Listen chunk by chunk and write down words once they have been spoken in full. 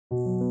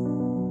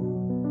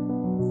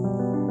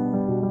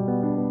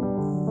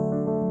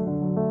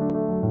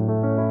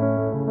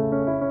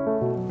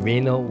We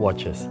know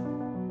watches.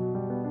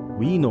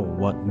 We know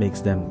what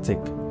makes them tick.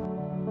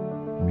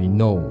 We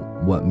know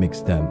what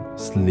makes them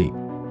sleek.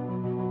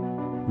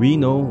 We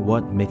know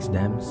what makes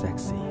them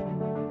sexy.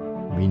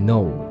 We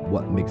know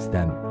what makes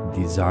them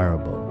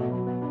desirable.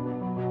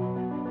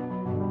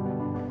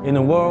 In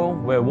a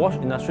world where watch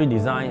industry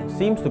design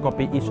seems to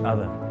copy each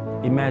other,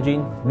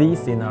 imagine these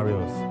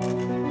scenarios.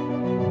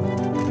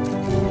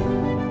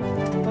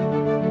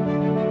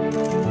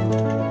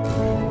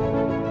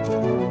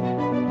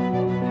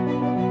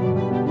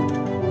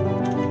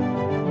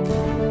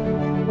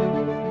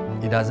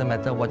 It doesn't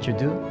matter what you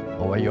do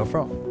or where you're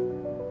from.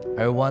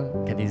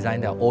 Everyone can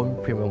design their own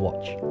premium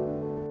watch.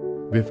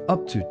 With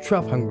up to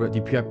 1200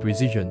 DPI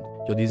precision,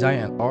 your design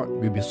and art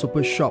will be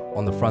super sharp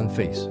on the front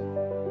face.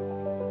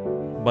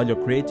 But your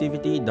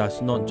creativity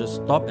does not just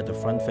stop at the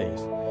front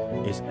face.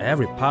 It's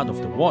every part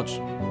of the watch,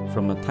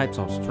 from the types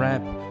of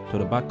strap to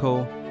the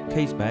buckle,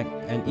 case back,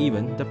 and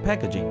even the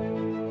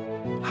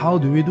packaging. How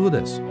do we do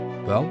this?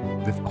 Well,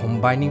 with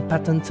combining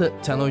patented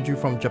technology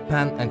from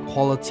Japan and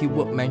quality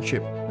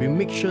workmanship, we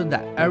make sure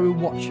that every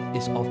watch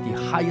is of the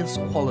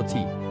highest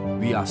quality.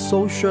 We are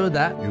so sure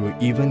that we will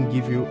even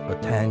give you a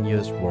 10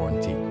 years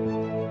warranty.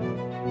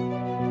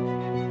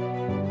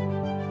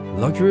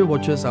 Luxury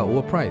watches are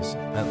overpriced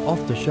and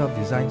off-the-shelf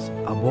designs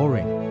are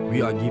boring.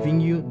 We are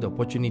giving you the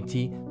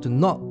opportunity to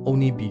not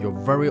only be your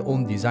very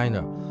own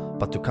designer,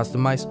 but to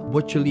customize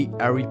virtually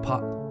every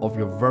part of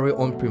your very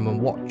own premium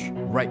watch,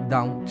 right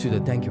down to the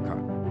thank you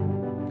card.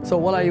 So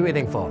what are you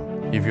waiting for?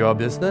 If you're a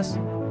business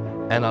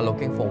and are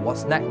looking for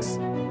what's next,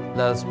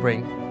 let us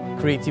bring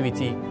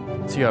creativity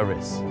to your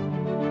wrist.